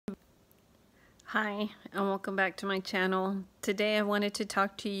Hi, and welcome back to my channel. Today I wanted to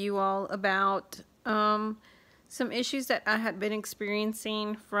talk to you all about some issues that I had been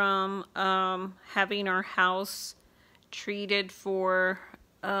experiencing from having our house treated for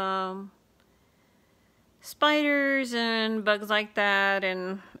spiders and bugs like that,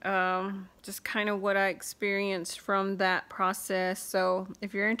 and just kind of what I experienced from that process. So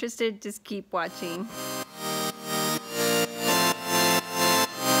if you're interested, just keep watching.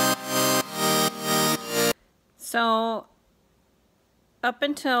 So up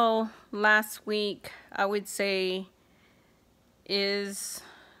until last week, I would say, is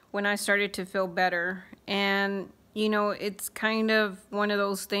when I started to feel better. And you know, it's kind of one of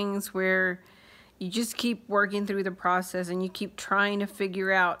those things where you just keep working through the process and you keep trying to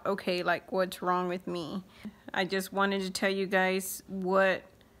figure out, okay, like, what's wrong with me. I just wanted to tell you guys what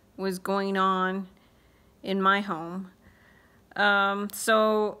was going on in my home.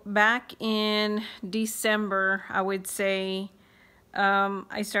 So back in December, I would say,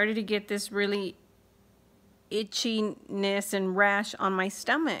 I started to get this really itchiness and rash on my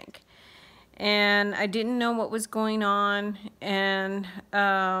stomach, and I didn't know what was going on, and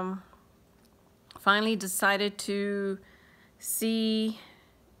finally decided to see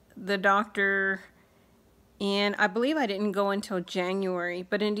the doctor. And I believe I didn't go until January,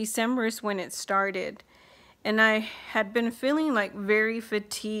 but in December is when it started. And I had been feeling like very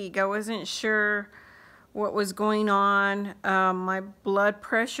fatigued. I wasn't sure what was going on. My blood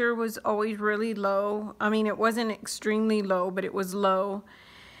pressure was always really low. I mean, it wasn't extremely low, but it was low.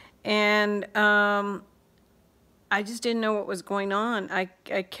 And I just didn't know what was going on. I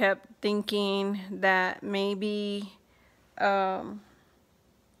kept thinking that maybe it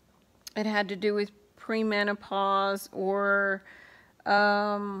had to do with premenopause, or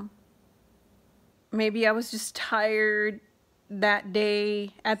maybe I was just tired that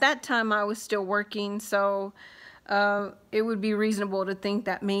day. At that time, I was still working, so it would be reasonable to think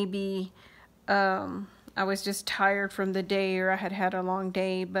that maybe I was just tired from the day, or I had had a long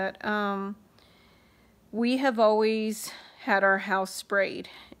day. But we have always had our house sprayed,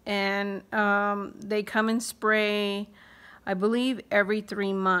 and they come and spray, I believe, every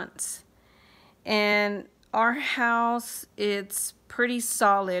 3 months. And our house, it's pretty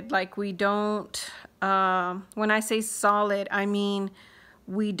solid. Like, we don't, when I say solid, I mean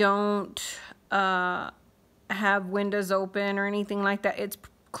we don't have windows open or anything like that. It's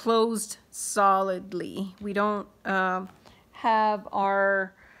closed solidly. We don't have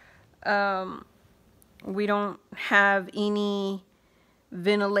our, we don't have any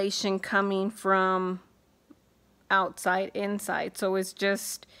ventilation coming from outside inside. So it's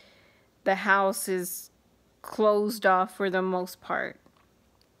just, the house is closed off for the most part.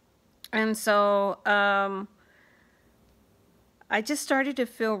 And so I just started to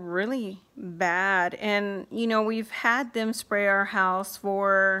feel really bad. And you know, we've had them spray our house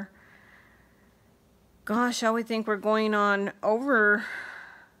for, gosh, I would think we're going on over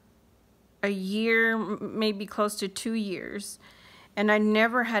a year, maybe close to 2 years. And I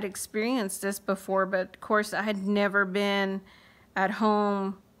never had experienced this before, but of course I had never been at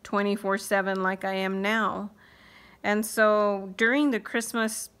home 24/7 like I am now. And so during the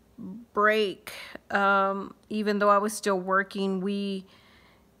Christmas break, even though I was still working, we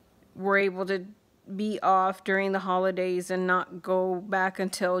were able to be off during the holidays and not go back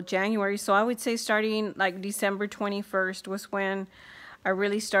until January. So I would say starting like December 21st was when I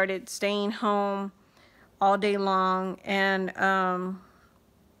really started staying home all day long, and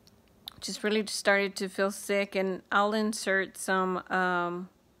just really started to feel sick. And I'll insert some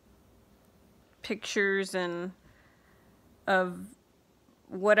pictures and of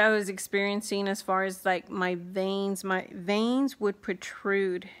what I was experiencing as far as like my veins. My veins would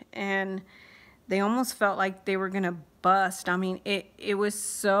protrude, and they almost felt like they were gonna bust. I mean, it was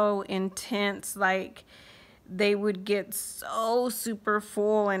so intense. Like, they would get so super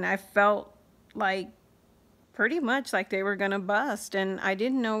full, and I felt like pretty much like they were gonna bust, and I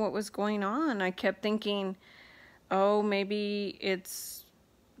didn't know what was going on. I kept thinking, oh, maybe it's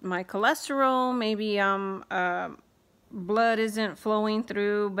my cholesterol, maybe blood isn't flowing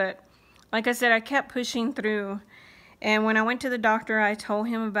through. But like I said, I kept pushing through. And when I went to the doctor, I told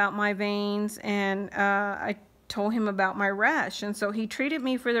him about my veins, and I told him about my rash. And so he treated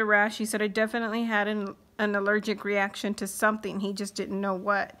me for the rash. He said I definitely had an allergic reaction to something. He just didn't know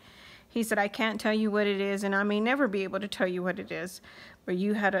what. He said, I can't tell you what it is, and I may never be able to tell you what it is, but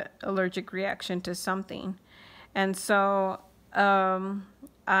you had an allergic reaction to something. And so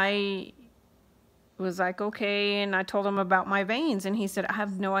I was like, okay. And I told him about my veins, and he said, I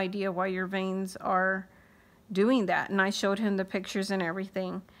have no idea why your veins are doing that. And I showed him the pictures and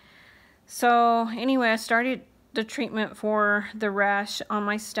everything. So anyway, I started the treatment for the rash on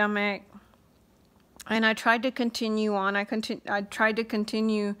my stomach, and I tried to continue on. I tried to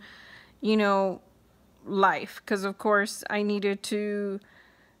continue, you know, life, because of course I needed to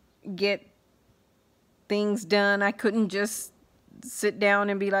get things done. I couldn't just sit down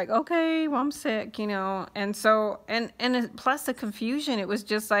and be like, okay, well, I'm sick, you know. And so, and plus the confusion, it was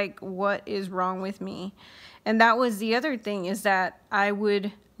just like, what is wrong with me? And that was the other thing, is that I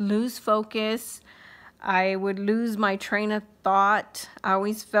would lose focus. I would lose my train of thought. I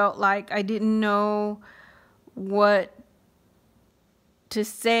always felt like I didn't know what to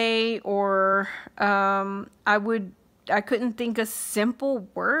say, or I couldn't think of simple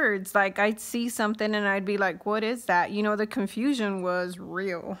words. Like, I'd see something and I'd be like, what is that? You know, the confusion was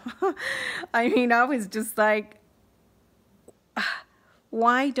real. I mean, I was just like,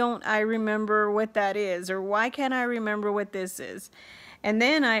 why don't I remember what that is? Or why can't I remember what this is? And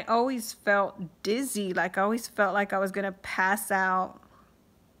then I always felt dizzy. Like, I always felt like I was going to pass out.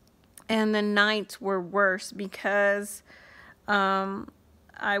 And the nights were worse because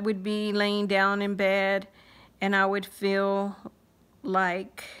I would be laying down in bed and I would feel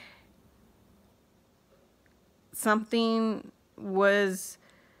like something was,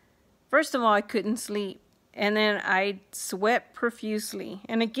 first of all, I couldn't sleep. And then I sweat profusely.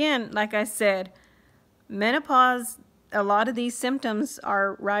 And again, like I said, menopause, a lot of these symptoms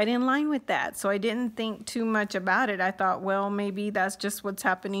are right in line with that. So I didn't think too much about it. I thought, well, maybe that's just what's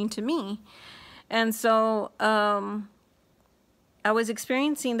happening to me. And so I was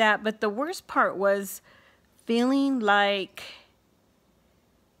experiencing that. But the worst part was feeling like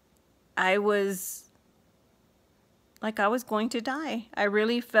I was going to die. I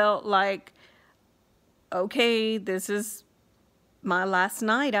really felt like, okay, this is my last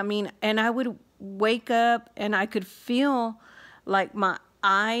night. I mean, and I would wake up and I could feel like my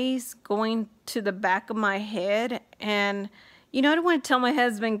eyes going to the back of my head. And, you know, I didn't want to tell my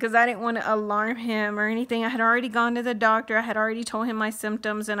husband because I didn't want to alarm him or anything. I had already gone to the doctor. I had already told him my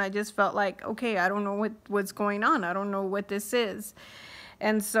symptoms, and I just felt like, okay, I don't know what's going on. I don't know what this is.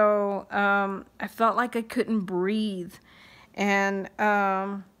 And so I felt like I couldn't breathe. And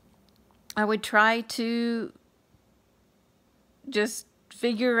I would try to just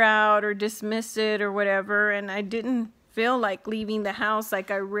figure out or dismiss it or whatever, and I didn't feel like leaving the house.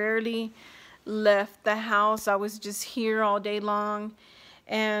 Like, I rarely left the house. I was just here all day long,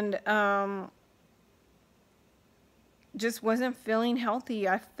 and just wasn't feeling healthy.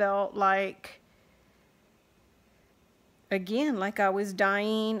 I felt like, again, like I was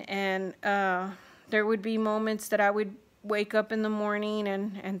dying. And there would be moments that I would wake up in the morning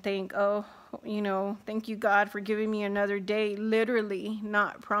and think, oh, you know, thank you, God, for giving me another day. Literally,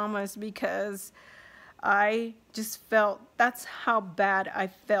 not promised, because I just felt, that's how bad I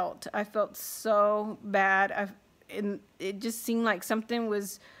felt. I felt so bad. And it just seemed like something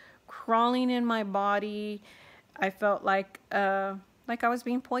was crawling in my body. I felt like I was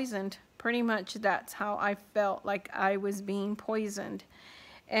being poisoned. Pretty much that's how I felt, like I was being poisoned.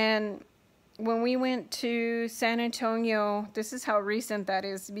 And when we went to San Antonio, this is how recent that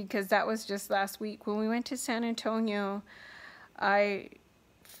is, because that was just last week. When we went to San Antonio, I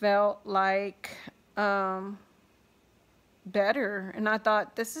felt like better. And I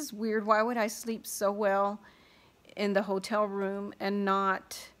thought, this is weird. Why would I sleep so well in the hotel room and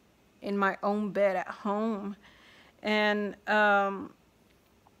not in my own bed at home? And the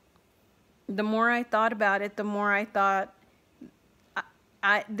more I thought about it, the more I thought,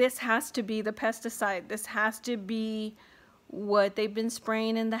 this has to be the pesticide. This has to be what they've been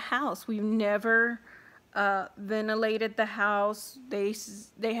spraying in the house. We've never ventilated the house. They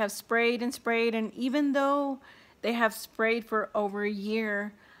have sprayed and sprayed, and even though they have sprayed for over a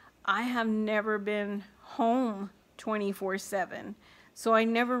year, I have never been home 24/7. So I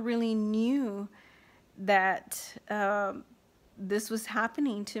never really knew that this was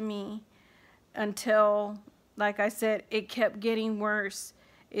happening to me until, like I said, it kept getting worse.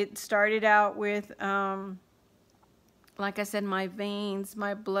 It started out with, like I said, my veins,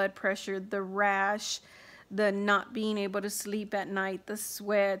 my blood pressure, the rash, the not being able to sleep at night, the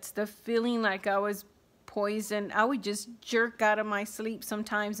sweats, the feeling like I was poisoned. I would just jerk out of my sleep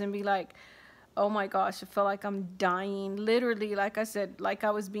sometimes and be like, oh my gosh, I feel like I'm dying. Literally, like I said, like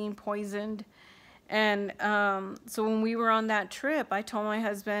I was being poisoned. And so when we were on that trip, I told my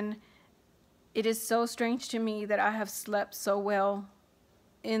husband, it is so strange to me that I have slept so well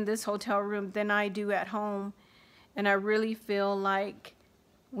in this hotel room than I do at home. And I really feel like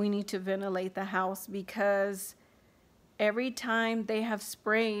we need to ventilate the house, because every time they have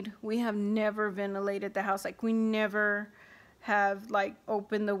sprayed, we have never ventilated the house. Like, we never have like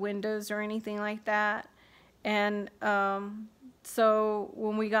opened the windows or anything like that. And so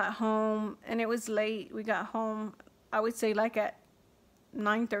when we got home, and it was late, we got home, I would say like at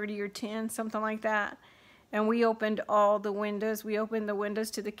 9:30 or 10, something like that. And we opened all the windows. We opened the windows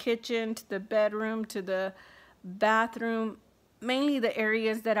to the kitchen, to the bedroom, to the bathroom, mainly the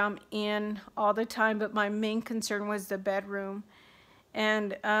areas that I'm in all the time, but my main concern was the bedroom.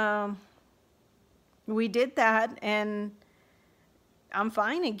 And we did that, and I'm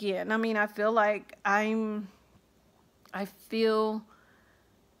fine again. I mean, I feel like I feel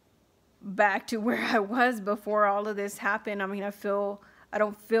back to where I was before all of this happened. I mean, I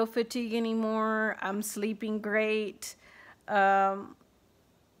don't feel fatigue anymore. I'm sleeping great. I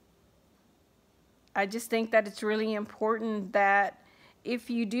just think that it's really important that if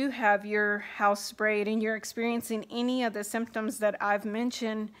you do have your house sprayed and you're experiencing any of the symptoms that I've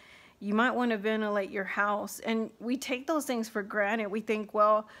mentioned, you might want to ventilate your house. And we take those things for granted. We think,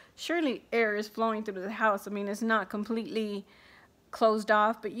 well, surely air is flowing through the house. I mean, it's not completely closed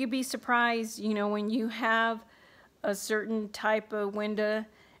off, but you'd be surprised, you know, when you have a certain type of window,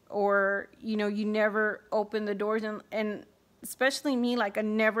 or, you know, you never open the doors, and especially me, like I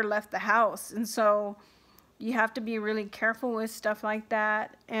never left the house. And so you have to be really careful with stuff like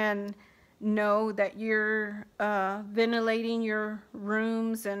that, and know that you're ventilating your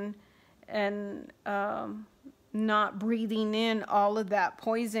rooms, and not breathing in all of that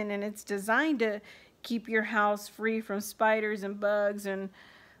poison. And it's designed to keep your house free from spiders and bugs and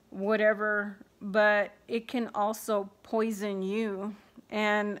whatever, but it can also poison you.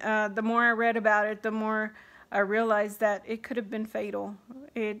 And the more I read about it, the more I realized that it could have been fatal.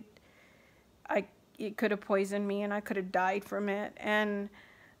 It could have poisoned me, and I could have died from it. And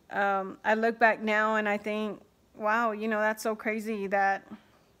I look back now and I think, wow, you know, that's so crazy that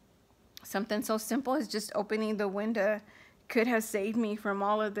something so simple as just opening the window could have saved me from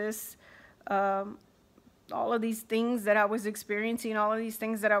all of this, all of these things that I was experiencing, all of these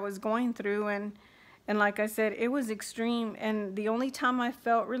things that I was going through. And like I said, it was extreme. And the only time I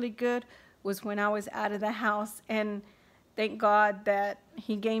felt really good was when I was out of the house. And thank God that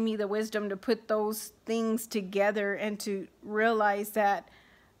he gave me the wisdom to put those things together and to realize that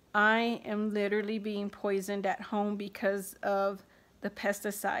I am literally being poisoned at home because of the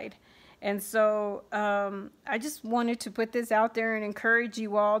pesticide. And so I just wanted to put this out there and encourage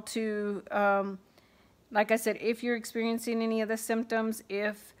you all to, like I said, if you're experiencing any of the symptoms,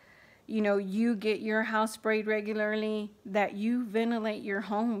 if, you know, you get your house sprayed regularly, that you ventilate your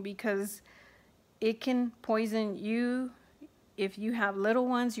home, because it can poison you if you have little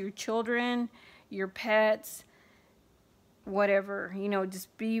ones, your children, your pets, whatever. You know,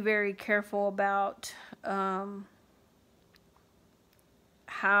 just be very careful about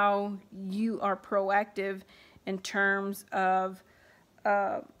how you are proactive in terms of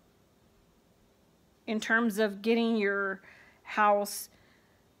getting your house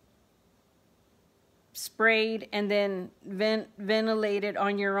sprayed and then ventilated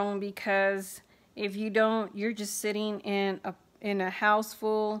on your own. Because if you don't, you're just sitting in a house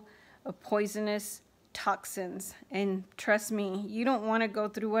full of poisonous toxins. And trust me, you don't want to go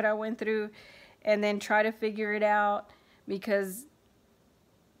through what I went through and then try to figure it out, because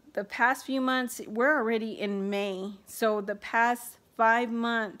the past few months, we're already in May, so the past 5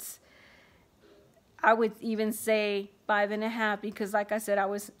 months, I would even say 5.5, because like I said, I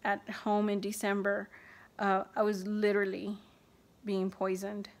was at home in December. I was literally being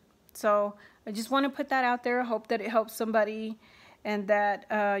poisoned. So I just want to put that out there. I hope that it helps somebody, and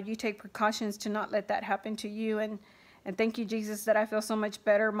that you take precautions to not let that happen to you. And thank you, Jesus, that I feel so much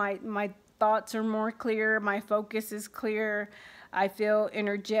better. My thoughts are more clear. My focus is clear. I feel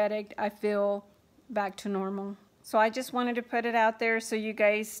energetic. I feel back to normal. So I just wanted to put it out there so you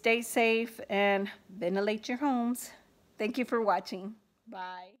guys stay safe and ventilate your homes. Thank you for watching.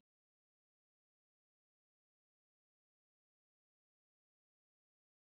 Bye.